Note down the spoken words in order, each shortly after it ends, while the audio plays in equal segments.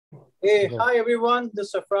Hey, hi everyone. This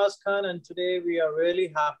is Afraz Khan, and today we are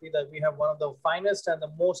really happy that we have one of the finest and the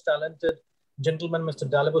most talented gentleman, Mr.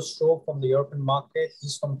 Dalibor Strop from the European market.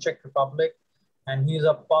 He's from Czech Republic, and he's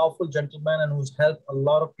a powerful gentleman and who's helped a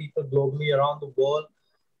lot of people globally around the world.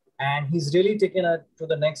 And he's really taken it to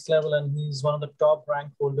the next level, and he's one of the top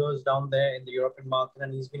rank holders down there in the European market,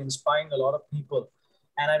 and he's been inspiring a lot of people.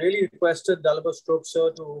 And I really requested Dalibor Strop,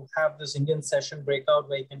 sir, to have this Indian session breakout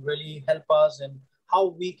where he can really help us in how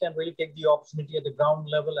we can really take the opportunity at the ground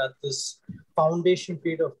level at this foundation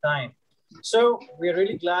period of time. So we're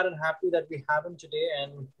really glad and happy that we have him today,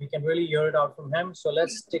 and we can really hear it out from him. So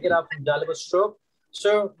let's take it out from Dalibor Strop.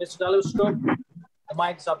 So, Mr. Dalibor Strop, the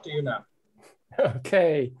mic's up to you now.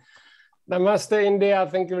 Okay. Namaste, India.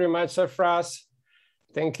 Thank you very much, Afraz.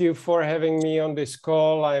 Thank you for having me on this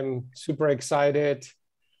call. I'm super excited.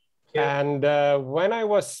 Okay. And when I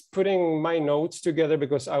was putting my notes together,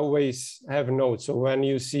 because I always have notes, so when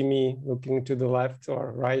you see me looking to the left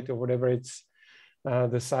or right or whatever it's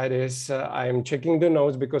the side is, I'm checking the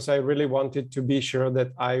notes because I really wanted to be sure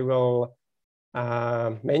that I will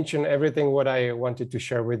mention everything what I wanted to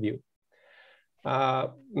share with you.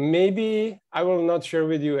 Maybe I will not share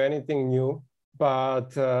with you anything new,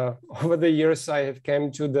 but over the years I have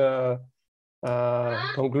come to the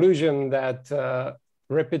conclusion that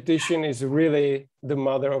repetition is really the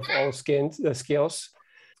mother of all skills.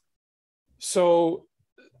 So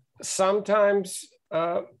sometimes,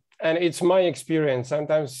 and it's my experience,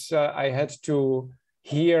 sometimes I had to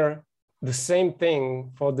hear the same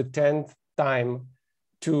thing for the 10th time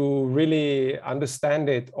to really understand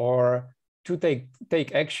it or to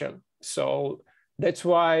take action. So that's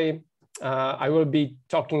why I will be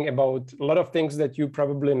talking about a lot of things that you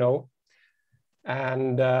probably know.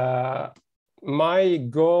 And my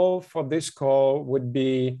goal for this call would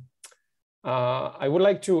be, I would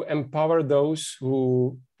like to empower those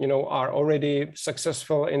who are already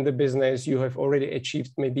successful in the business. You have already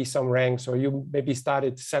achieved maybe some ranks, or you maybe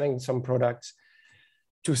started selling some products,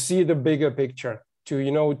 to see the bigger picture,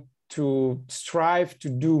 to strive to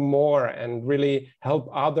do more and really help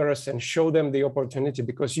others and show them the opportunity,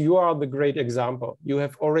 because you are the great example. You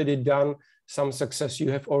have already done some success.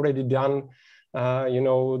 You have already done,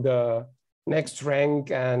 the next rank,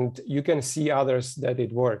 and you can see others that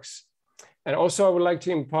it works. And also I would like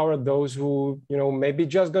to empower those who, maybe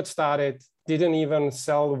just got started, didn't even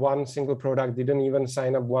sell one single product, didn't even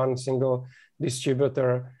sign up one single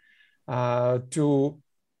distributor, to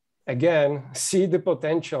again, see the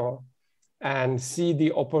potential and see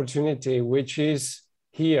the opportunity which is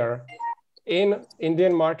here in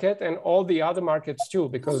Indian market and all the other markets too,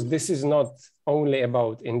 because this is not only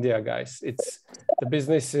about India, guys. The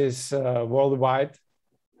business is worldwide.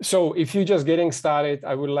 So if you're just getting started,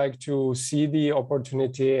 I would like to see the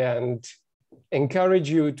opportunity and encourage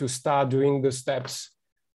you to start doing the steps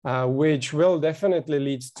which will definitely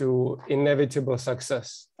lead to inevitable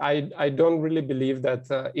success. I don't really believe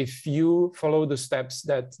that if you follow the steps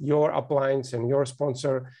that your appliance and your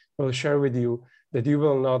sponsor will share with you, that you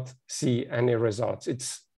will not see any results.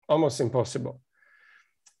 It's almost impossible.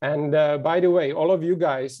 And by the way, all of you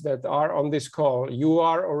guys that are on this call, you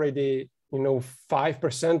are already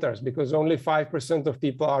 5%ers, because only 5% of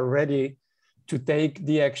people are ready to take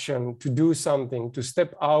the action, to do something, to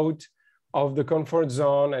step out of the comfort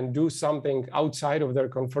zone and do something outside of their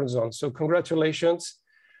comfort zone. So congratulations.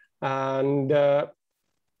 And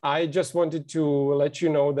I just wanted to let you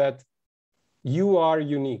know that you are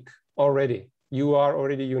unique already. You are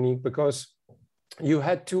already unique because you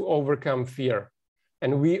had to overcome fear.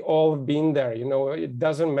 And we all been there. It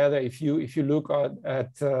doesn't matter if you look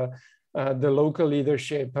at the local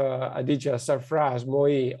leadership, Aditya, Sarfraz,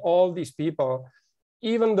 Moi, all these people,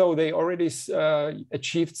 even though they already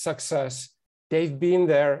achieved success, they've been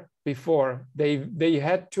there before. They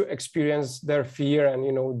had to experience their fear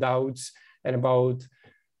and doubts and about,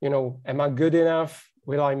 am I good enough?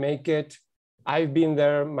 Will I make it? I've been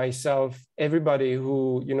there myself. Everybody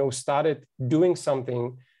who started doing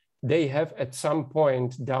something, they have at some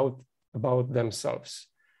point doubt about themselves.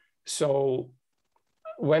 So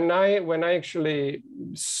when I actually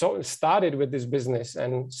started with this business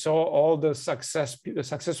and saw all the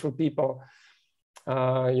successful people,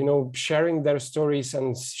 sharing their stories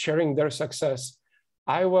and sharing their success,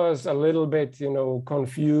 I was a little bit,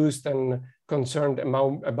 confused and concerned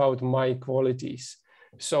about my qualities.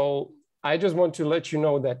 So I just want to let you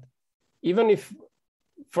know that even if,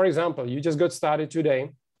 for example, you just got started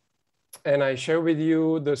today, and I share with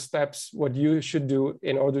you the steps, what you should do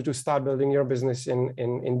in order to start building your business in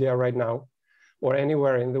India right now, or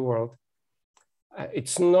anywhere in the world.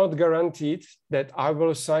 It's not guaranteed that I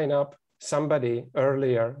will sign up somebody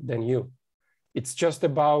earlier than you. It's just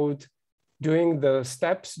about doing the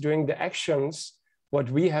steps, doing the actions, what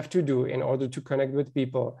we have to do in order to connect with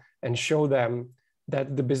people and show them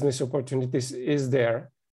that the business opportunities is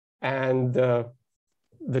there. And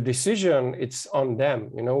the decision, it's on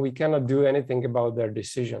them. You know, we cannot do anything about their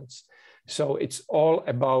decisions. So it's all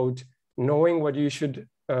about knowing what you should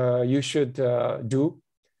do,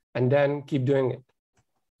 and then keep doing it.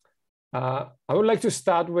 I would like to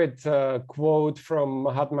start with a quote from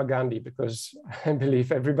Mahatma Gandhi, because I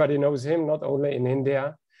believe everybody knows him, not only in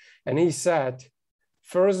India. And he said,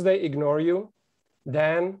 first they ignore you,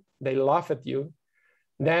 then they laugh at you,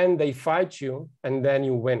 then they fight you, and then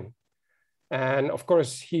you win. And of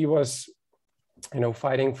course, he was, you know,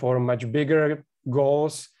 fighting for much bigger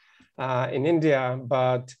goals in India,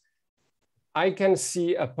 but I can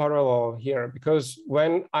see a parallel here, because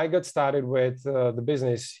when I got started with the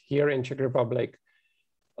business here in Czech Republic,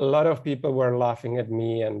 a lot of people were laughing at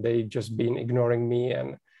me and they just been ignoring me,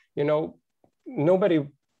 and, you know, nobody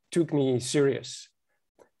took me serious.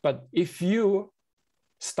 But if you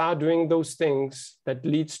start doing those things that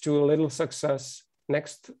leads to a little success,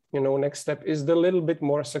 next step is the little bit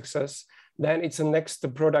more success, then it's a next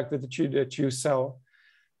product that you sell,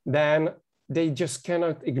 then they just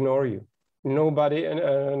cannot ignore you. Nobody,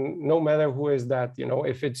 no matter who is that, you know,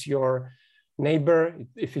 if it's your neighbor,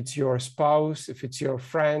 if it's your spouse, if it's your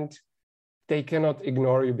friend, they cannot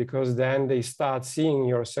ignore you, because then they start seeing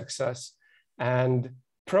your success. And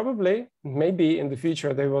probably, maybe in the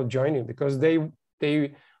future, they will join you, because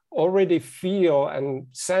they already feel and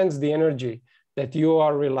sense the energy that you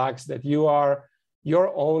are relaxed, that you are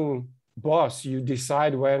your own boss. You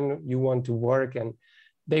decide when you want to work, and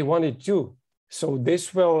they want it too. So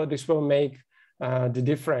this will make the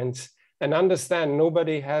difference. And understand,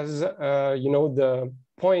 nobody has you know, the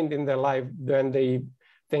point in their life when they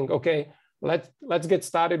think, okay, let's get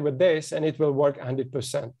started with this and it will work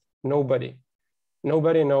 100%.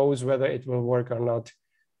 Nobody knows whether it will work or not.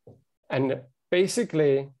 And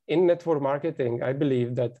basically, in network marketing, I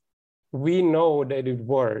believe that we know that it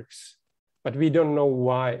works, but we don't know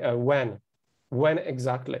why, when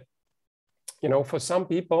exactly. You know, for some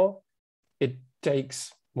people, it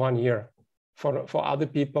takes 1 year. For other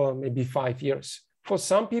people, maybe 5 years. For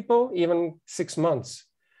some people, even 6 months.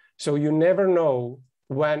 So you never know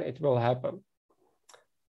when it will happen.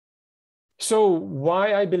 So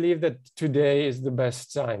why I believe that today is the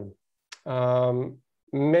best time?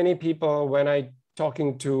 Many people, when I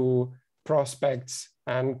talking to prospects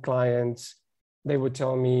and clients, they would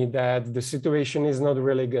tell me that the situation is not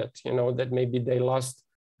really good. You know, that maybe they lost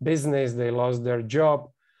business, they lost their job,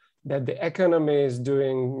 that the economy is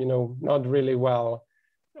doing, you know, not really well,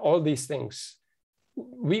 all these things.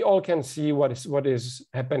 We all can see what is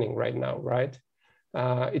happening right now, right?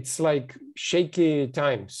 It's like shaky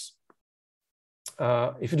times.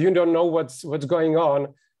 If you don't know what's going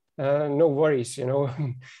on, no worries, you know.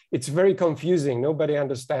 It's very confusing. Nobody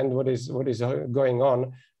understands what is going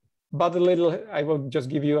on. But I will just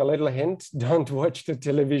give you a little hint. Don't watch the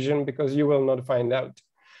television, because you will not find out.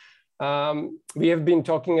 We have been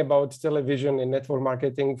talking about television in network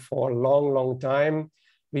marketing for a long time.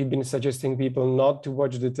 We've been suggesting people not to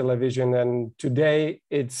watch the television, and today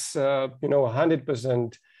it's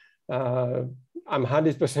 100%. I'm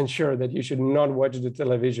 100% sure that you should not watch the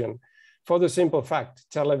television, for the simple fact,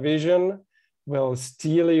 television will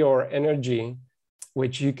steal your energy,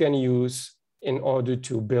 which you can use in order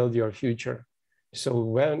to build your future. So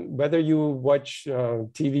whether you watch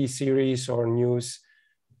TV series or news,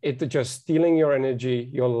 it's just stealing your energy,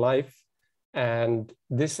 your life, and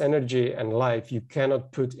this energy and life you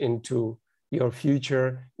cannot put into your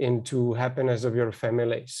future, into happiness of your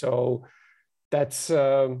family. So that's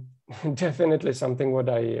definitely something what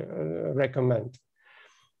I recommend.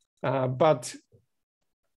 But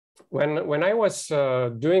when I was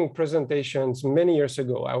doing presentations many years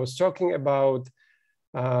ago, I was talking about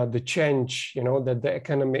the change, you know, that the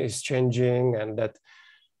economy is changing, and that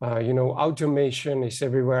automation is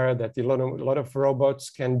everywhere, that a lot of robots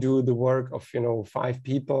can do the work of 5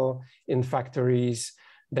 people in factories,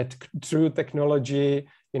 that through technology,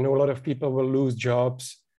 a lot of people will lose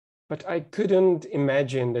jobs. But I couldn't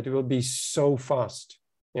imagine that it will be so fast.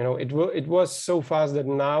 It was so fast that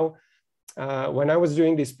now, when I was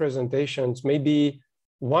doing these presentations, maybe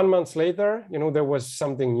 1 month later, there was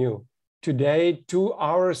something new. Today, 2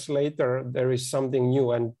 hours later, there is something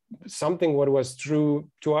new, and something what was true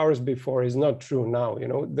 2 hours before is not true now.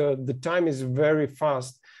 The time is very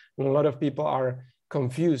fast, and a lot of people are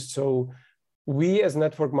confused. So we as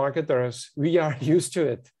network marketers, we are used to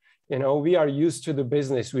it. You know, we are used to the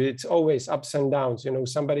business. It's always ups and downs. You know,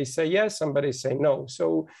 somebody say yes, somebody say no.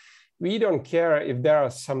 So we don't care if there are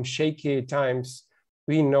some shaky times.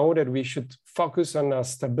 We know that we should focus on our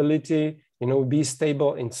stability, you know, be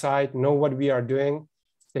stable inside, know what we are doing,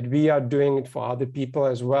 that we are doing it for other people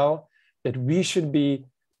as well, that we should be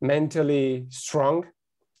mentally strong,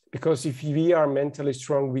 because if we are mentally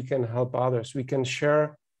strong, we can help others. We can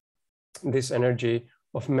share this energy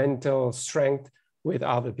of mental strength with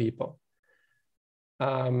other people.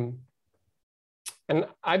 And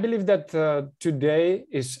I believe that today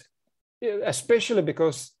is, especially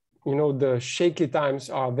because, you know, the shaky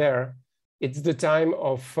times are there, it's the time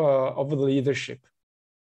of leadership,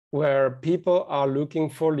 where people are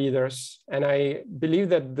looking for leaders. And I believe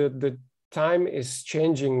that the time is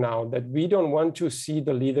changing now, that we don't want to see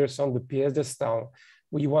the leaders on the pedestal.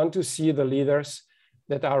 We want to see the leaders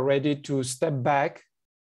that are ready to step back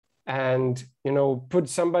and, you know, put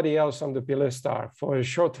somebody else on the pedestal for a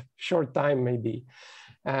short time, maybe.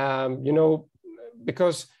 You know,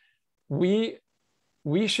 because we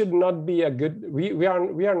should not be we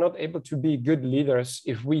are not able to be good leaders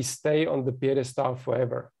if we stay on the pedestal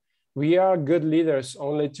forever. We are good leaders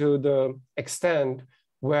only to the extent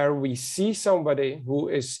where we see somebody who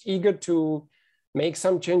is eager to make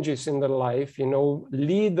some changes in their life, you know,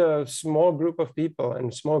 lead a small group of people,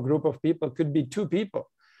 and small group of people could be 2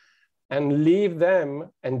 people, and leave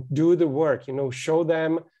them and do the work, you know, show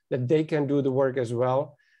them that they can do the work as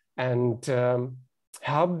well, and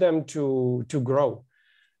help them to grow.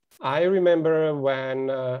 I remember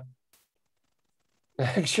when,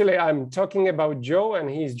 actually I'm talking about Joe and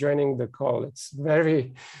he's joining the call. It's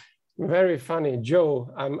very, very funny.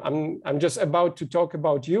 Joe, I'm just about to talk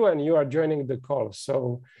about you and you are joining the call.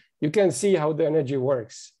 So you can see how the energy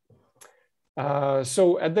works.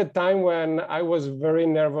 So at the time when I was very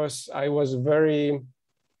nervous, I was very,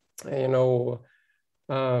 you know,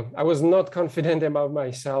 I was not confident about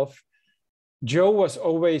myself. Joe was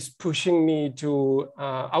always pushing me to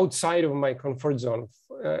outside of my comfort zone.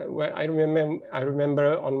 Where I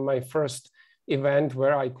remember on my first event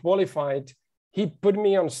where I qualified, he put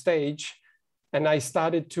me on stage and I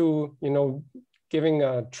started to, you know, giving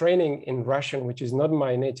a training in Russian, which is not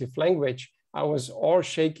my native language. I was all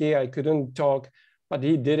shaky, I couldn't talk, but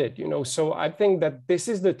he did it, you know. So I think that this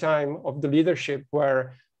is the time of the leadership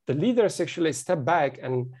where the leaders actually step back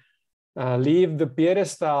and leave the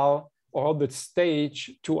pedestal or the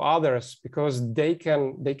stage to others, because they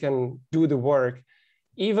can do the work.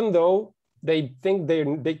 Even though they think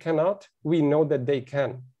they cannot, we know that they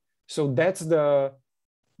can. So that's the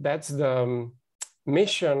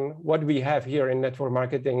mission, what we have here in network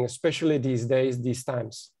marketing, especially these days, these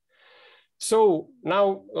times. So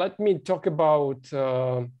now let me talk about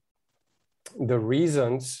the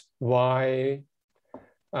reasons why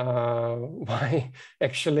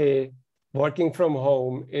actually working from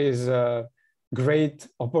home is a great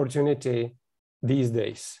opportunity these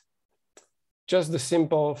days. Just the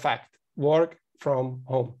simple fact, work from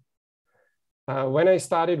home. When I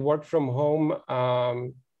started work from home,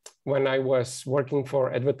 when I was working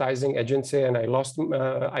for advertising agency and I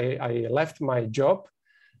left my job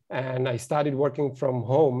and I started working from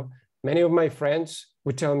home, many of my friends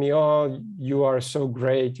would tell me, oh, you are so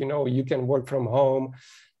great, you know, you can work from home,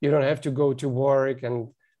 you don't have to go to work, and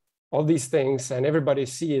all these things, and everybody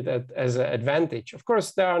see it as an advantage. Of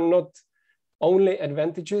course, there are not only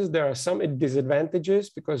advantages, there are some disadvantages,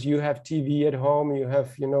 because you have TV at home, you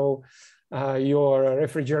have, you know, your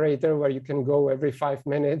refrigerator where you can go every 5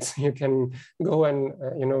 minutes, you can go and,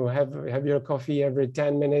 you know, have your coffee every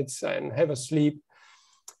 10 minutes and have a sleep.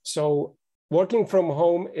 So working from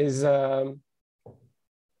home is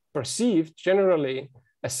perceived generally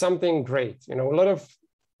as something great. You know, a lot of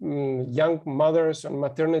young mothers on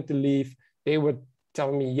maternity leave, they would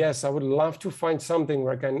tell me, yes, I would love to find something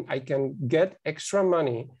where I can get extra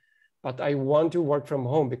money, but I want to work from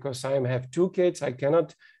home because I have 2 kids, I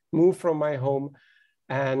cannot move from my home.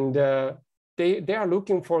 And they are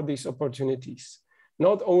looking for these opportunities.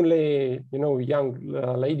 Not only, you know, young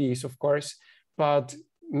ladies, of course, but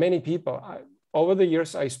many people. Over the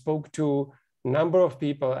years, I spoke to a number of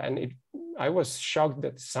people, and I was shocked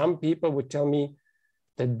that some people would tell me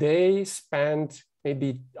that they spend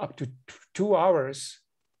maybe up to 2 hours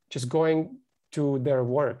just going to their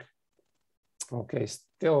work. Okay,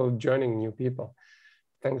 still joining new people.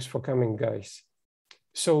 Thanks for coming, guys.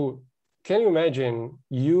 So can you imagine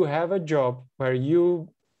you have a job where you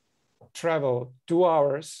travel 2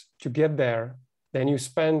 hours to get there, then you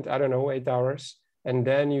spend, I don't know, 8 hours, and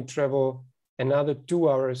then you travel another 2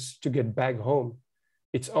 hours to get back home.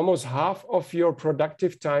 It's almost half of your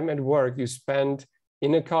productive time at work you spend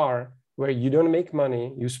in a car where you don't make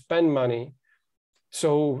money, you spend money.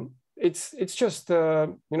 So it's just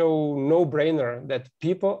a no-brainer that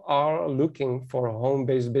people are looking for a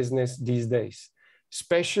home-based business these days,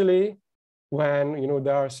 especially when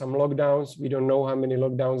there are some lockdowns. We don't know how many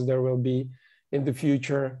lockdowns there will be in the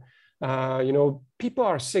future. People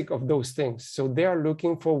are sick of those things, so they are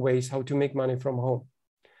looking for ways how to make money from home.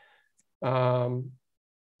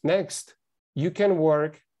 Next, you can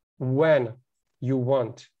work when you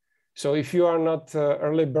want. So if you are not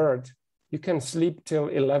early bird, you can sleep till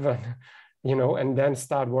 11, and then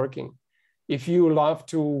start working. If you love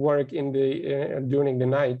to work during the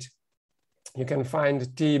night, you can find a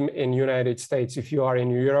team in United States if you are in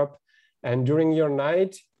Europe, and during your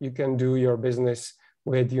night, you can do your business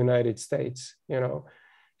with United States,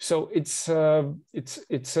 So it's a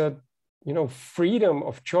freedom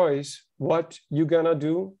of choice, what you're gonna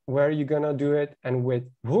do, where you're gonna do it, and with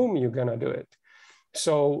whom you're gonna do it.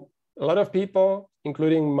 So a lot of people,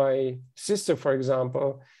 including my sister, for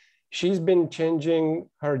example, she's been changing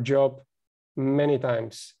her job many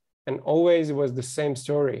times, and always it was the same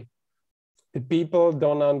story. The people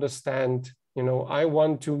don't understand, I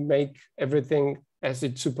want to make everything as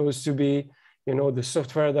it's supposed to be. The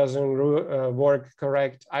software doesn't work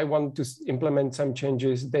correct. I want to implement some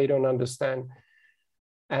changes. They don't understand.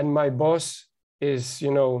 And my boss is,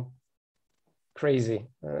 crazy,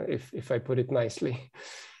 if I put it nicely.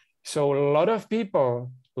 So a lot of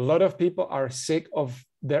people are sick of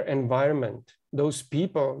their environment, those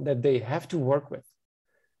people that they have to work with.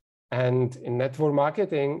 And in network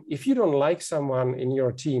marketing, if you don't like someone in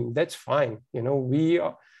your team, that's fine. We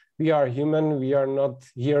are human. We are not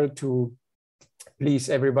here to please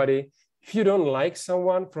everybody. If you don't like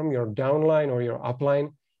someone from your downline or your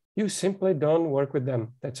upline, you simply don't work with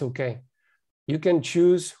them. That's okay. You can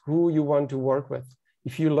choose who you want to work with.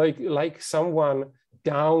 If you like someone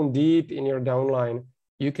down deep in your downline,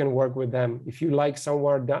 you can work with them. If you like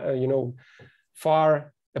someone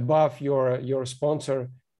far above your sponsor,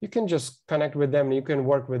 you can just connect with them. You can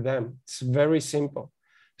work with them. It's very simple.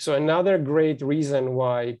 So another great reason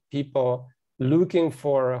why people looking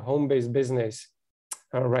for a home-based business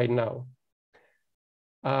right now,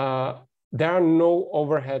 there are no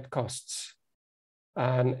overhead costs.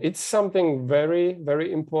 And it's something very,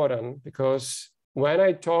 very important, because when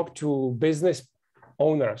I talk to business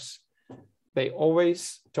owners, they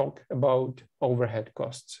always talk about overhead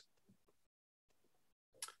costs.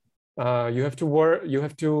 You have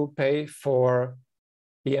to pay for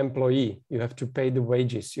the employee, you have to pay the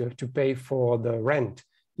wages, you have to pay for the rent,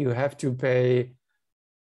 you have to pay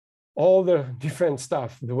all the different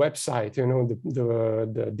stuff, the website,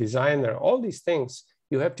 the designer, all these things,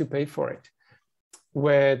 you have to pay for it.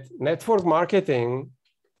 With network marketing,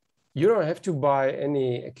 you don't have to buy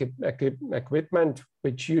any equipment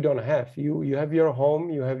which you don't have. You have your home,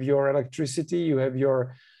 you have your electricity, you have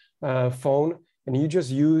your phone, and you just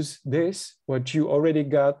use this, what you already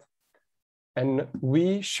got. And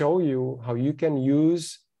we show you how you can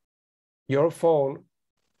use your phone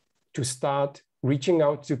to start reaching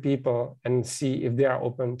out to people and see if they are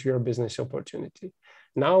open to your business opportunity.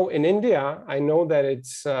 Now in India, I know that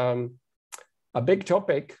it's a big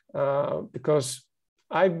topic because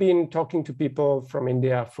I've been talking to people from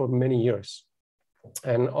India for many years.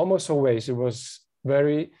 And almost always it was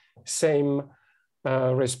very same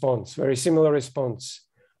response, very similar response.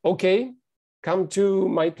 Okay, come to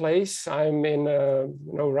my place. I'm in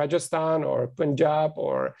Rajasthan or Punjab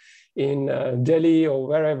or in Delhi or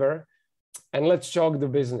wherever, and let's talk the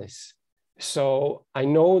business. So I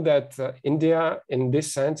know that India in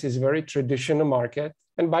this sense is very traditional market.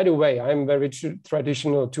 And by the way, I'm very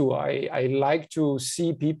traditional too. I like to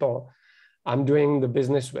see people I'm doing the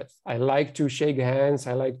business with. I like to shake hands.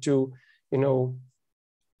 I like to,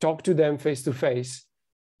 talk to them face to face.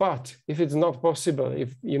 But if it's not possible,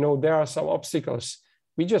 if there are some obstacles,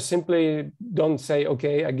 we just simply don't say,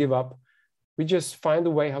 okay, I give up. We just find a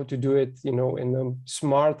way how to do it, in a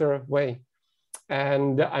smarter way.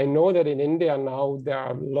 And I know that in India now, there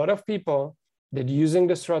are a lot of people that using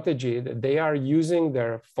the strategy that they are using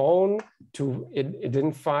their phone to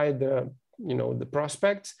identify the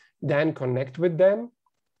prospects, then connect with them,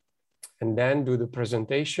 and then do the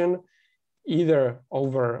presentation, either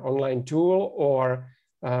over online tool or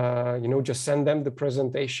just send them the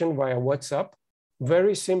presentation via WhatsApp.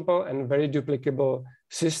 Very simple and very duplicable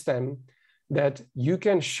system that you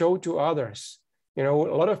can show to others. A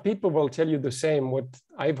lot of people will tell you the same, what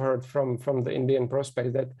I've heard from the Indian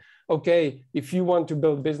prospect, that, okay, if you want to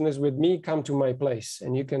build business with me, come to my place.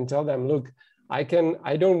 And you can tell them, look, I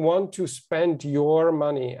don't want to spend your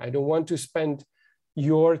money. I don't want to spend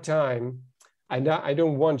your time. I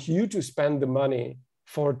don't want you to spend the money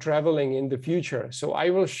for traveling in the future. So I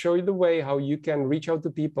will show you the way how you can reach out to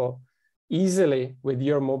people easily with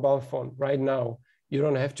your mobile phone right now. You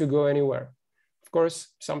don't have to go anywhere. Of course,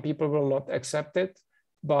 some people will not accept it,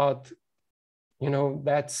 but you know,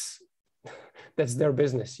 that's their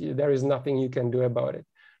business. There is nothing you can do about it.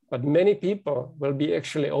 But many people will be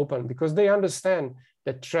actually open because they understand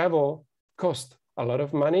that travel costs a lot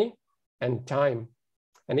of money and time.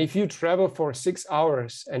 And if you travel for 6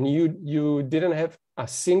 hours and you didn't have a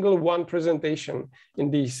single one presentation in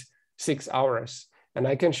these 6 hours, and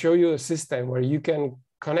I can show you a system where you can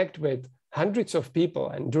connect with hundreds of people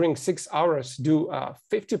and during 6 hours do a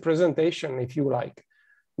 50 presentation if you like,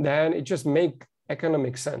 then it just makes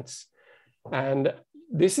economic sense. And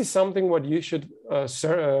this is something what you should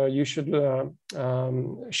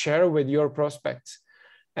share with your prospects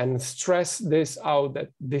and stress this out, that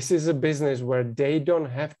this is a business where they don't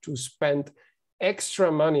have to spend extra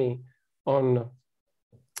money on,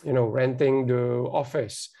 you know, renting the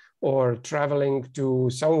office or traveling to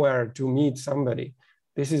somewhere to meet somebody.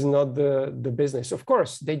 This is not the business. Of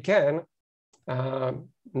course, they can,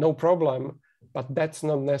 no problem, but that's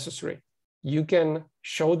not necessary. You can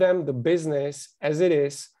show them the business as it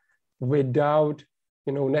is without,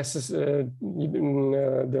 you know, the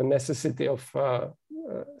necessity of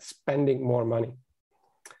spending more money.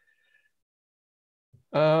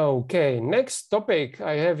 Okay, next topic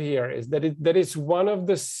I have here is that is one of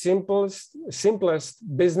the simplest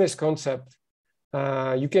business concept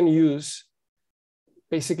you can use.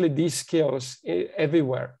 Basically, these skills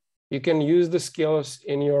everywhere. You can use the skills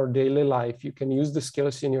in your daily life. You can use the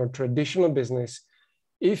skills in your traditional business.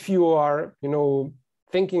 If you are, you know,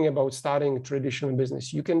 thinking about starting a traditional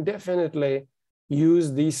business, you can definitely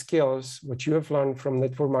use these skills, which you have learned from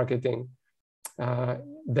network marketing,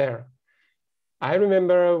 there. I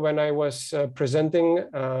remember when I was presenting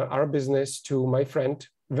our business to my friend,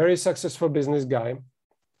 very successful business guy.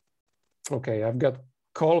 Okay, I've got a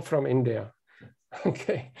call from India.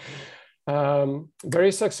 Okay.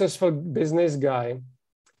 Very successful business guy.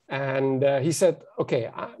 And he said, okay,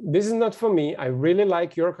 this is not for me. I really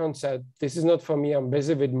like your concept. This is not for me. I'm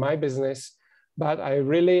busy with my business, but I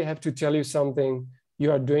really have to tell you something.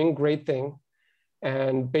 You are doing great thing.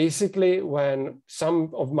 And basically, when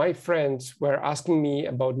some of my friends were asking me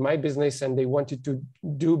about my business and they wanted to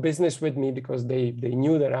do business with me because they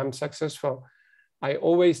knew that I'm successful, I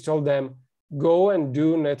always told them, go and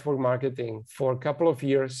do network marketing for a couple of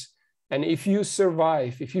years. And if you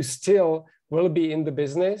survive, if you still will be in the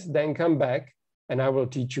business, then come back and I will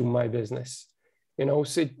teach you my business. You know,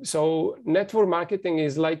 so network marketing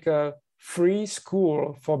is like a free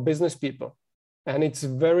school for business people. And it's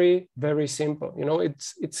very, very simple. You know,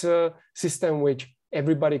 it's a system which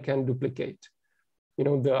everybody can duplicate. You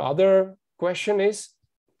know, the other question is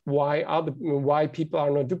why people are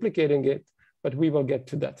not duplicating it, but we will get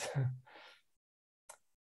to that.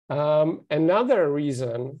 Another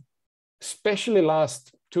reason, especially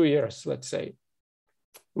last 2 years, let's say,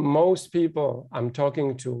 most people I'm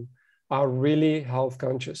talking to are really health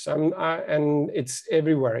conscious. And it's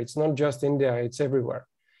everywhere. It's not just India, it's everywhere.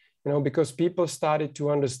 You know, because people started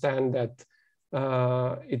to understand that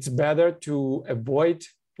it's better to avoid,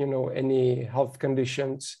 you know, any health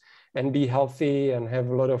conditions and be healthy and have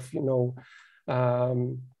a lot of, you know,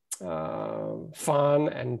 fun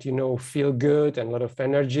and, you know, feel good and a lot of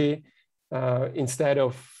energy instead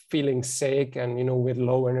of feeling sick and, you know, with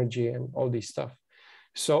low energy and all this stuff.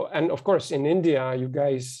 So, and of course, in India, you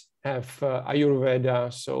guys have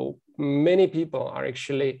Ayurveda. So many people are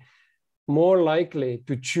actually more likely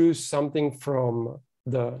to choose something from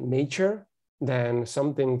the nature than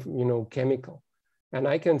something, you know, chemical. And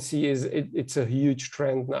I can see it's a huge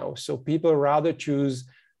trend now. So people rather choose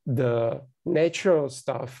the natural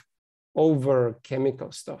stuff over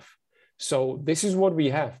chemical stuff. So this is what we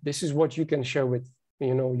have. This is what you can share with,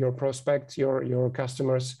 you know, your prospects, your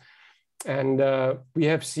customers. And we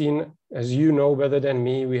have seen, as you know better than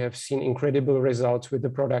me, we have seen incredible results with the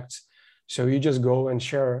products. So you just go and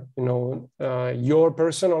share, you know, your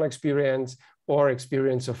personal experience or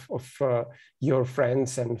experience of your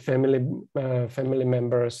friends and family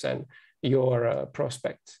members and your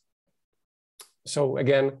prospects. So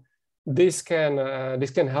again, this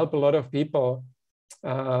can help a lot of people,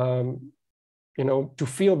 you know, to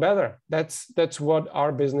feel better. That's what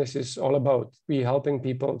our business is all about. We're helping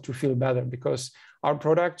people to feel better because our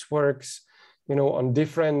product works, you know, on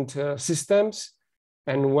different systems.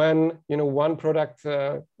 And when, you know, one product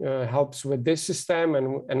helps with this system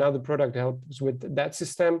and another product helps with that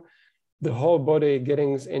system, the whole body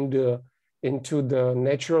getting into the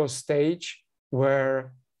natural stage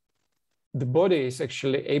where the body is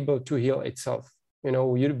actually able to heal itself. You know,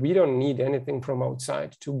 we don't need anything from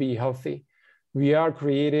outside to be healthy. We are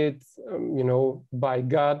created, you know, by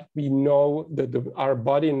God. We know that our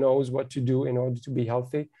body knows what to do in order to be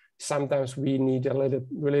healthy. Sometimes we need a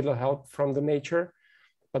little help from the nature,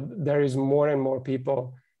 but there is more and more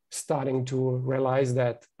people starting to realize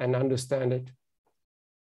that and understand it.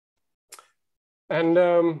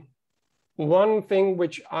 And one thing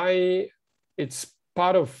which it's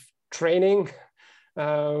part of training,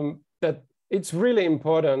 that it's really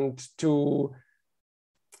important to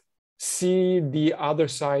see the other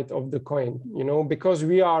side of the coin, you know, because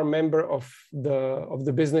we are a member of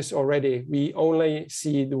the business already. We only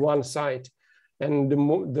see the one side. And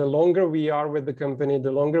the longer we are with the company,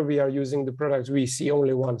 the longer we are using the products, we see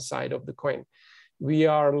only one side of the coin. We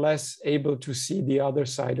are less able to see the other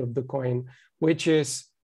side of the coin, which is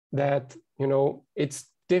that, you know, it's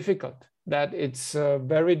difficult, that it's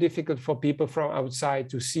very difficult for people from outside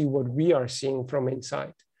to see what we are seeing from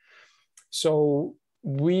inside. So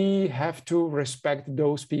we have to respect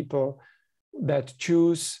those people that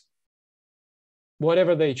choose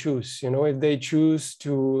whatever they choose. You know, if they choose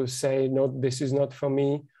to say, no, this is not for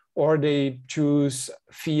me, or they choose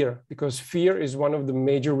fear, because fear is one of the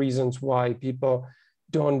major reasons why people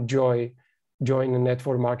don't join the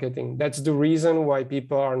network marketing. That's the reason why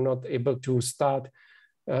people are not able to start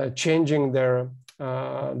changing their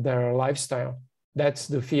lifestyle. That's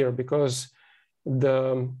the fear, because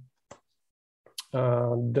the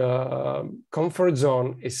comfort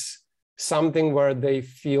zone is something where they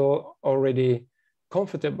feel already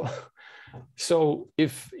comfortable. So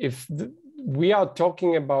if we are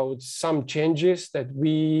talking about some changes that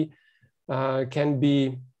we can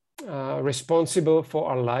be responsible for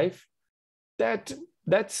our life,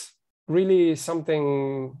 that's really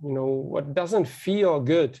something, you know, what doesn't feel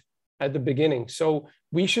good at the beginning. So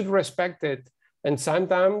we should respect it. And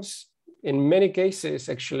sometimes, in many cases,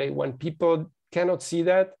 actually, when people cannot see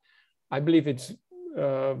that, I believe it's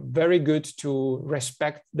very good to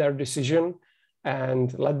respect their decision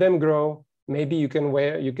and let them grow. Maybe you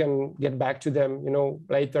can get back to them, you know,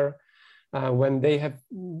 later when they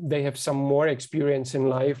have some more experience in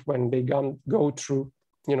life, when they go through,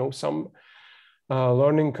 you know, some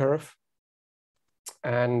learning curve,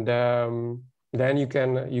 and then you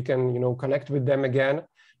can you know, connect with them again.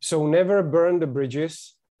 So never burn the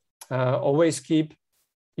bridges. Always keep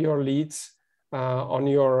your leads on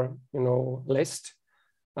your, you know, list,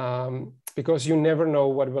 because you never know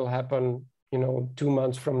what will happen, you know, 2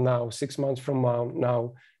 months from now, 6 months from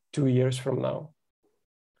now, 2 years from now.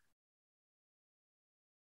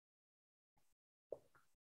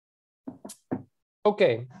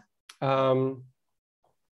 Okay.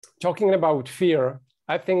 Talking about fear,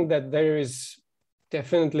 I think that there is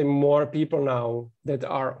definitely more people now that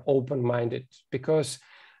are open-minded, because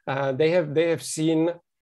they have seen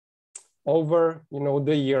over, you know,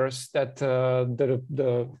 the years that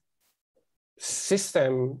the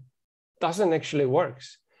system doesn't actually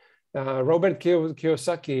works. Robert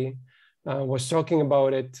Kiyosaki was talking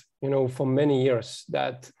about it, you know, for many years,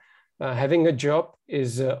 that having a job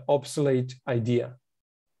is an obsolete idea.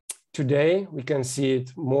 Today, we can see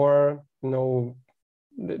it more, you know,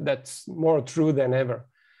 that's more true than ever.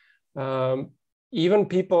 Even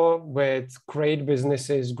people with great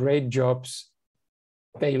businesses, great jobs,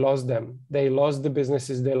 they lost them. They lost the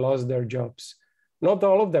businesses, they lost their jobs. Not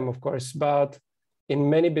all of them, of course, but in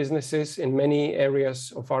many businesses, in many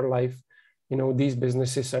areas of our life, you know, these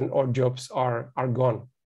businesses and or jobs are gone,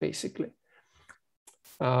 basically.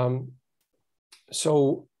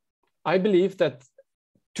 So I believe that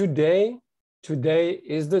today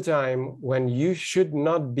is the time when you should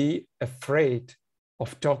not be afraid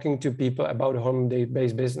of talking to people about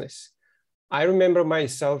home-based business. I remember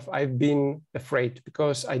myself, I've been afraid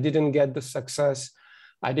because I didn't get the success.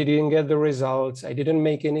 I didn't get the results. I didn't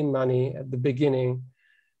make any money at the beginning.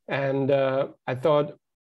 And I thought,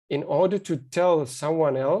 in order to tell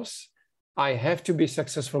someone else, I have to be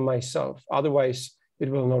successful myself. Otherwise, it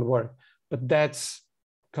will not work. But that's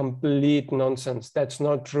complete nonsense. That's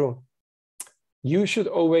not true. You should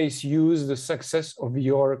always use the success of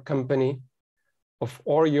your company, of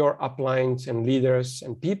all your uplines and leaders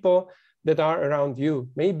and people that are around you.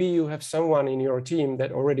 Maybe you have someone in your team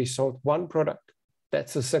that already sold one product.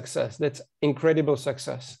 That's a success. That's incredible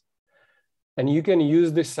success. And you can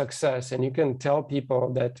use this success and you can tell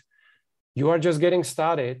people that you are just getting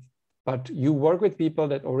started, but you work with people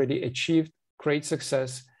that already achieved great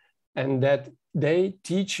success and that they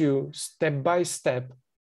teach you step by step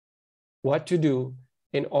what to do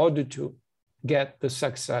in order to get the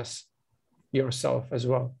success yourself as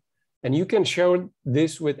well. And you can share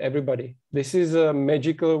this with everybody. This is a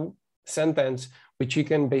magical sentence which you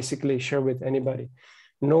can basically share with anybody.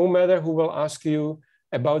 No matter who will ask you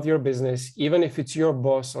about your business, even if it's your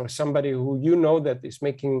boss or somebody who you know that is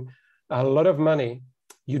making a lot of money,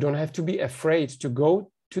 you don't have to be afraid to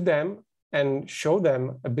go to them and show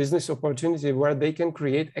them a business opportunity where they can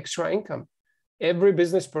create extra income. Every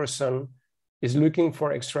business person is looking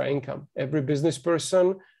for extra income. Every business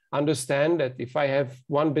person understands that if I have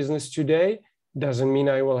one business today, doesn't mean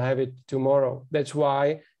I will have it tomorrow. That's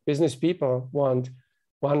why business people want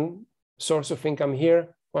one source of income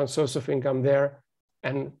here, one source of income there,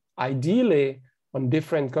 and ideally on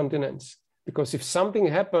different continents. Because if something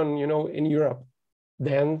happened, you know, in Europe,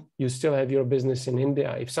 then you still have your business in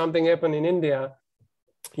India. If something happened in India,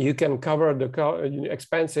 you can cover the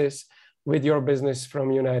expenses with your business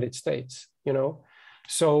from United States, you know.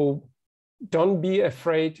 So don't be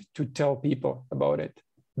afraid to tell people about it.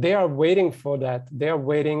 They are waiting for that. They are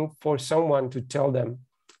waiting for someone to tell them.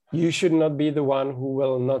 You should not be the one who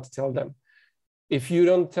will not tell them. If you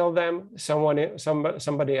don't tell them,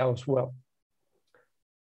 somebody else will.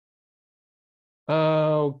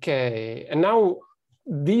 Okay, and now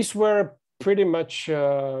these were pretty much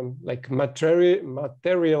like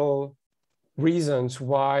material reasons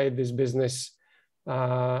why this business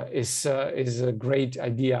is a great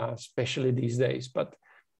idea, especially these days. But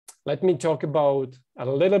let me talk about a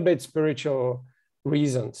little bit spiritual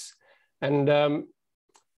reasons. And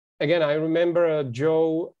again, I remember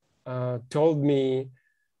Joe told me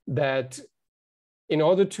that in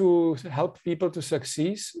order to help people to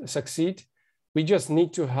succeed, we just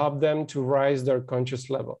need to help them to rise their conscious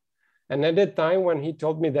level. And at that time, when he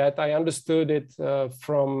told me that, I understood it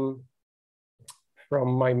from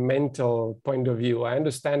my mental point of view. I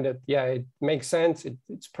understand that, yeah, it makes sense.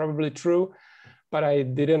 It's probably true, but I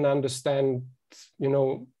didn't understand, you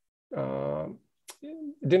know,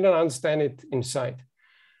 didn't understand it inside.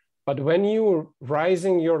 But when you're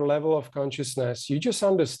rising your level of consciousness, you just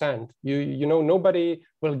understand. You know, nobody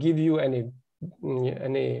will give you any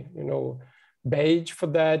you know, badge for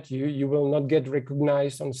that. You will not get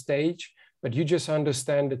recognized on stage, but you just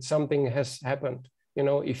understand that something has happened. You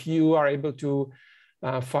know, if you are able to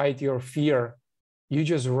fight your fear, you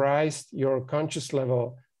just rise your conscious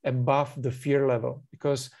level above the fear level.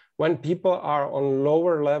 Because when people are on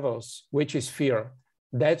lower levels, which is fear,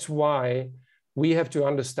 that's why we have to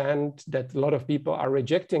understand that a lot of people are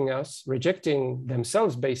rejecting us, rejecting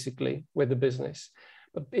themselves basically with the business.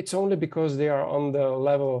 But it's only because they are on the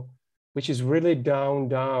level which is really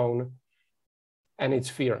down, and it's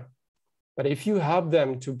fear. But if you help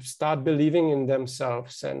them to start believing in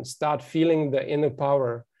themselves and start feeling the inner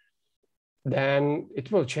power, then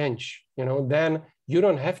it will change. You know, then you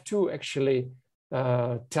don't have to actually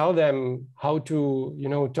tell them how to, you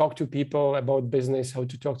know, talk to people about business, how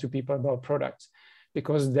to talk to people about products,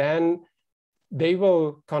 because then they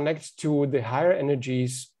will connect to the higher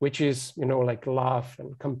energies, which is, you know, like love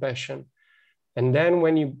and compassion. And then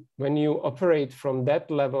when you operate from that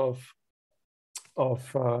level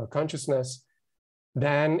of consciousness,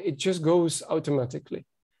 then it just goes automatically.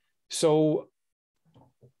 So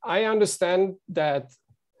I understand that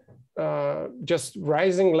just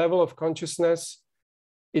rising level of consciousness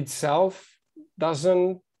itself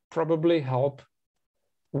doesn't probably help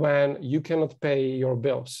when you cannot pay your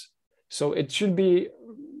bills. So it should be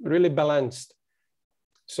really balanced.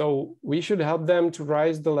 So we should help them to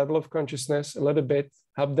rise the level of consciousness a little bit,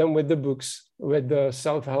 help them with the books, with the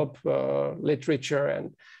self-help literature,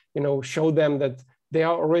 and, you know, show them that they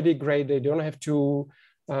are already great. They don't have to,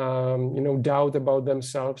 you know, doubt about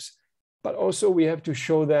themselves. But also we have to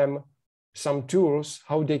show them some tools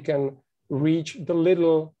how they can reach the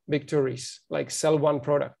little victories, like sell one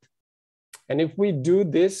product. And if we do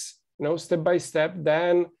this, you know, step by step,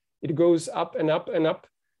 then it goes up and up and up,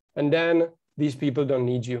 and then these people don't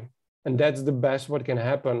need you. And that's the best what can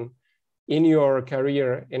happen in your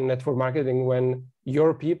career in network marketing, when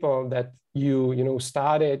your people that you know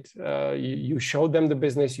started, you showed them the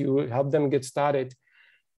business, you helped them get started,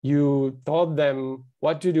 you taught them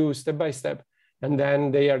what to do step by step, and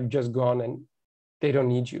then they are just gone and they don't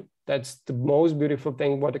need you. That's the most beautiful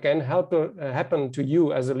thing what can help happen to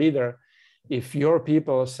you as a leader. If your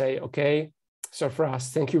people say, okay,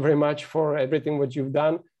 Sarfraz, thank you very much for everything what you've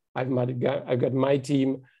done. I've got my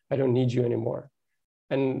team. I don't need you anymore.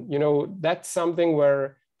 And, you know, that's something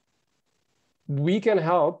where we can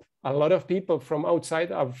help a lot of people from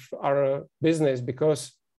outside of our business,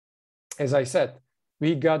 because, as I said,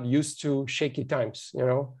 we got used to shaky times. You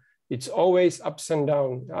know, it's always ups and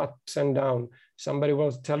down, ups and down. Somebody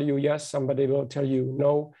will tell you yes, somebody will tell you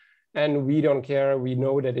no. and we don't care. We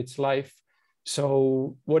know that it's life.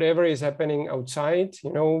 So whatever is happening outside,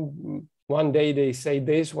 you know, one day they say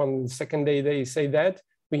this, one second day they say that.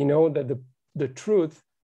 We know that the truth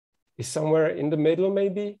is somewhere in the middle,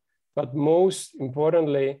 maybe. But most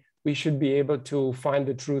importantly, we should be able to find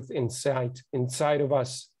the truth inside of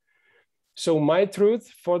us. So my truth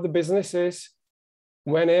for the business is,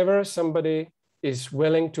 whenever somebody is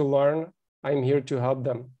willing to learn, I'm here to help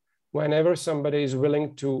them. Whenever somebody is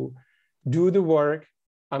willing to do the work,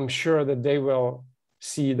 I'm sure that they will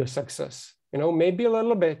see the success. You know, maybe a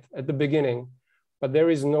little bit at the beginning, but there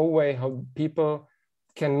is no way how people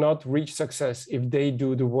cannot reach success if they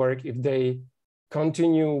do the work, if they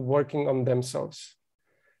continue working on themselves.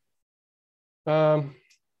 I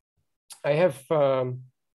have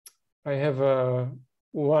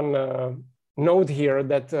one note here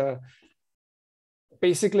that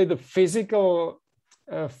basically the physical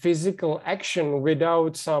action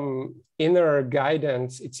without some inner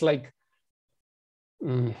guidance, it's like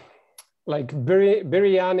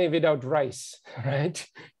biryani without rice, right?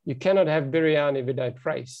 You cannot have biryani without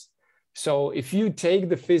rice. So if you take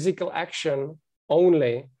the physical action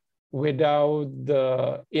only without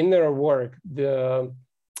the inner work, the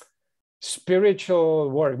spiritual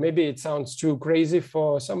work, maybe it sounds too crazy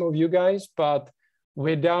for some of you guys, but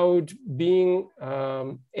without being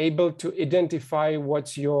able to identify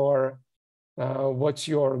what's your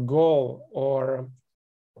goal or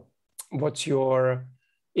what's your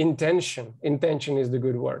intention. Intention is the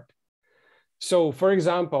good word. So for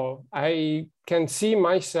example, I can see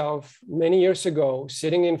myself many years ago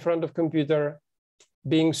sitting in front of computer,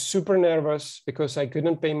 being super nervous because I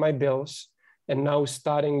couldn't pay my bills, and now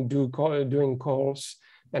starting doing calls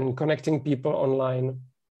and connecting people online.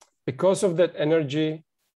 Because of that energy,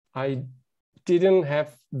 I didn't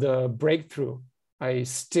have the breakthrough. I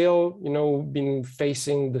still, you know, been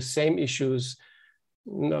facing the same issues,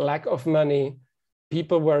 lack of money.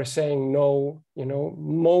 People were saying no, you know,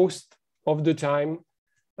 most of the time,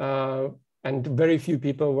 and very few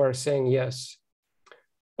people were saying yes.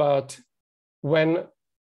 But when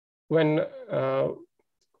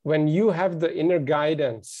you have the inner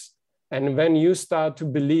guidance, and when you start to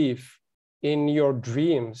believe in your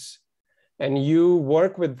dreams, and you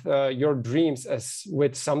work with your dreams as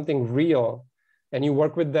with something real, and you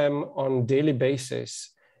work with them on daily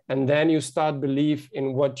basis, and then you start believe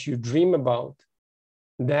in what you dream about,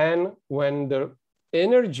 then when the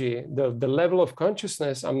energy, the level of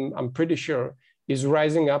consciousness, I'm pretty sure, is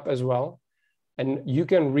rising up as well, and you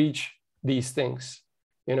can reach these things.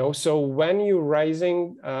 You know, so when you're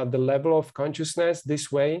rising the level of consciousness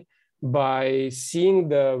this way, by seeing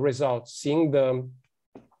the results, seeing the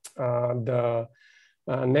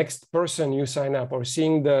next person you sign up, or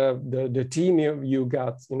seeing the team you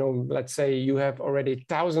got, you know, let's say you have already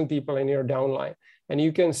 1,000 people in your downline, and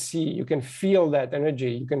you can see, you can feel that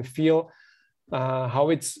energy, you can feel how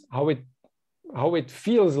it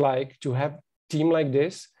feels like to have a team like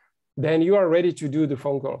this, then you are ready to do the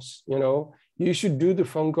phone calls. You know, you should do the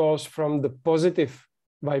phone calls from the positive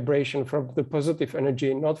vibration, from the positive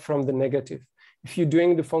energy, not from the negative. If you're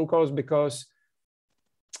doing the phone calls because,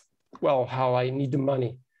 well, how I need the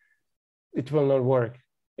money, it will not work.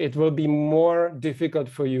 It will be more difficult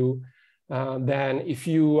for you than if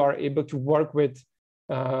you are able to work with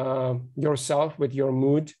yourself, with your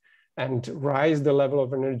mood, and rise the level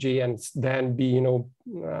of energy, and then be, you know,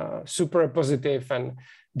 super positive and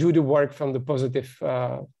do the work from the positive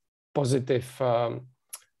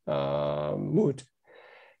mood.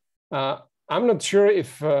 I'm not sure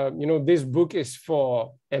if you know, this book is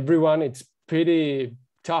for everyone. It's pretty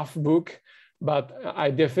tough book, but I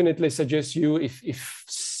definitely suggest you, if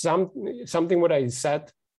something what I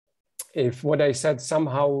said, if what I said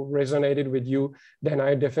somehow resonated with you, then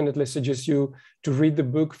I definitely suggest you to read the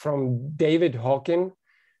book from David Hawkins.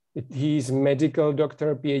 He's a medical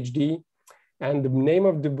doctor, PhD, and the name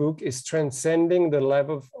of the book is Transcending the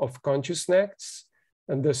Level of Consciousness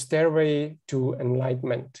and the Stairway to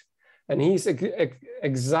Enlightenment. And he's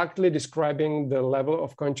exactly describing the level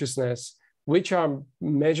of consciousness which are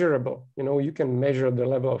measurable. You know, you can measure the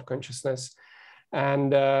level of consciousness.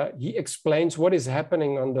 And he explains what is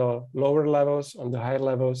happening on the lower levels, on the higher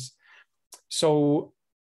levels. So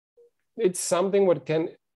it's something what can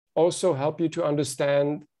also help you to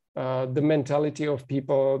understand the mentality of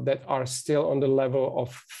people that are still on the level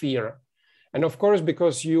of fear. And of course,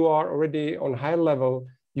 because you are already on high level,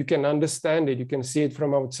 you can understand it, you can see it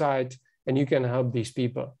from outside, and you can help these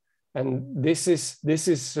people. And this is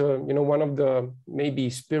you know, one of the maybe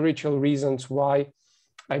spiritual reasons why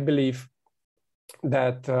I believe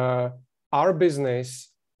that our business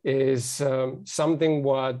is something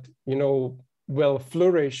what, you know, will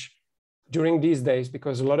flourish during these days,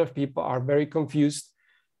 because a lot of people are very confused.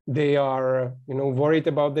 They are, you know, worried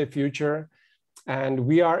about their future. And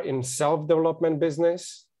we are in self-development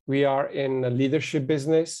business. We are in a leadership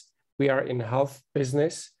business. We are in health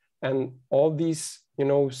business. And all these, you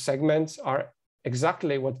know, segments are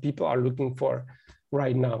exactly what people are looking for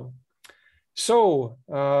right now. So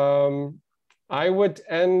I would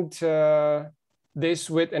end this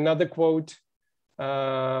with another quote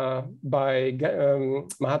by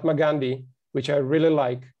Mahatma Gandhi, which I really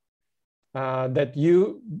like, that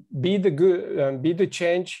you be the good, be the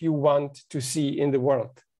change you want to see in the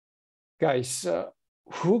world. Guys,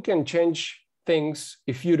 who can change things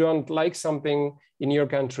if you don't like something in your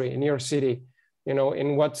country, in your city, you know,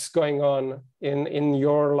 in what's going on in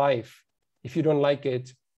your life? If you don't like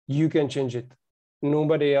it, you can change it.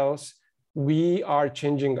 Nobody else. We are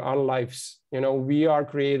changing our lives. You know, we are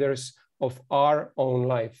creators of our own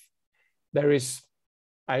life. There is,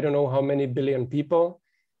 I don't know how many billion people,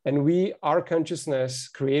 and we are consciousness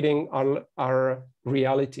creating our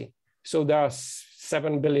reality. So there are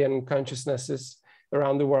 7 billion consciousnesses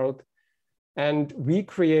around the world, and we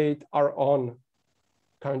create our own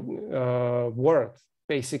world,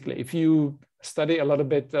 basically. If you study a little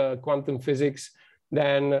bit quantum physics,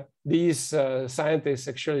 then these scientists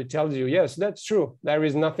actually tell you, yes, that's true. There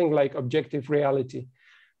is nothing like objective reality.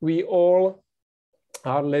 We all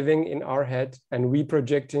are living in our head, and we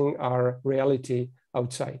projecting our reality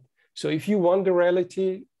outside. So if you want the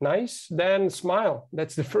reality nice, then smile.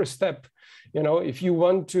 That's the first step. You know, if you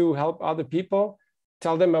want to help other people,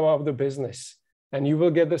 tell them about the business, and you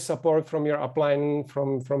will get the support from your upline,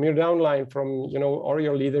 from your downline, from, you know, or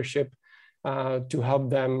your leadership to help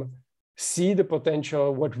them see the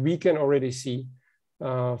potential, what we can already see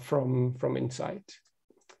from inside.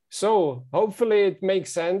 So hopefully it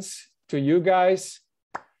makes sense to you guys.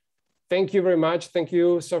 Thank you very much. Thank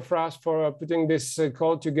you, Safras, for putting this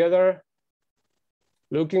call together.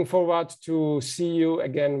 Looking forward to see you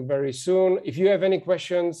again very soon. If you have any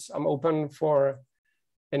questions, I'm open for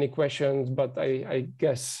any questions, but I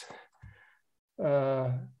guess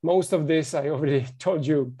most of this I already told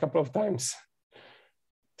you a couple of times.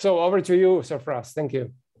 So over to you, Safras. Thank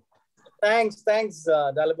you. Thanks,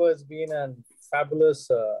 Dalibor. It's been a fabulous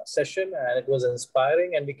session, and it was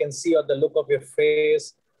inspiring. And we can see on the look of your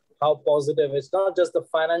face how positive. It's not just the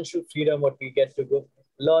financial freedom what we get to go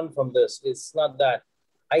learn from this. It's not that.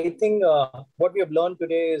 I think what we have learned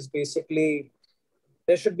today is basically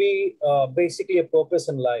there should be basically a purpose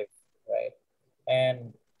in life, right?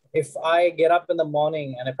 And if I get up in the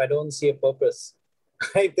morning and if I don't see a purpose,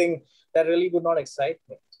 I think that really would not excite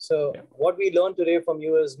me. So what we learned today from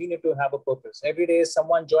you is we need to have a purpose. Every day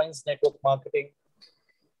someone joins network marketing.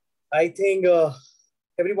 I think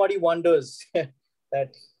everybody wonders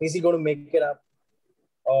that is he going to make it up?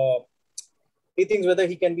 Or he thinks whether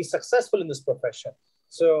he can be successful in this profession.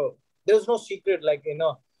 So there's no secret, like, you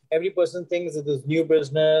know, every person thinks that this new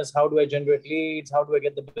business, how do I generate leads? How do I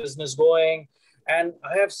get the business going? And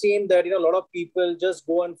I have seen that, you know, a lot of people just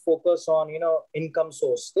go and focus on, you know, income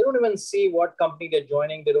source. They don't even see what company they're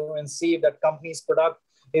joining. They don't even see if that company's product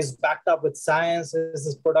is backed up with science. Is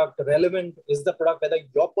this product relevant? Is the product whether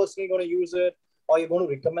you're personally going to use it or you're going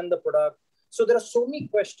to recommend the product? So there are so many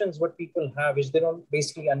questions what people have which they don't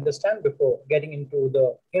basically understand before getting into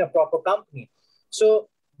the, you know, proper company. So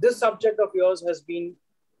this subject of yours has been,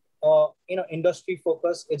 you know, industry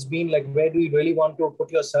focus. It's been like, where do you really want to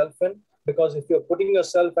put yourself in? Because if you're putting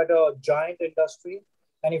yourself at a giant industry,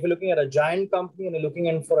 and if you're looking at a giant company and you're looking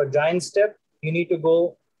in for a giant step, you need to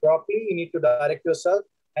go properly. You need to direct yourself,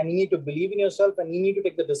 and you need to believe in yourself, and you need to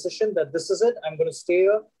take the decision that this is it. I'm going to stay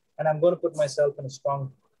here, and I'm going to put myself in a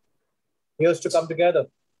strong years to come together.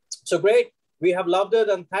 So great. We have loved it.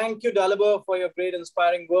 And thank you, Dalibor, for your great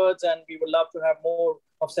inspiring words. And we would love to have more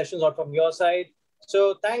of sessions out from your side.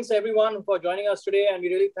 So thanks everyone for joining us today. And we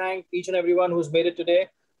really thank each and everyone who's made it today.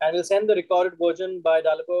 And we'll send the recorded version by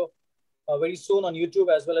Dalibor very soon on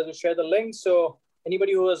YouTube, as well as we'll share the link. So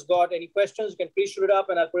anybody who has got any questions, you can please shoot it up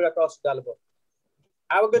and I'll put it across to Dalibor.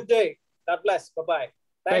 Have a good day. God bless. Bye-bye.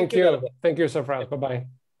 Thank you. Thank you, Safras. Bye-bye.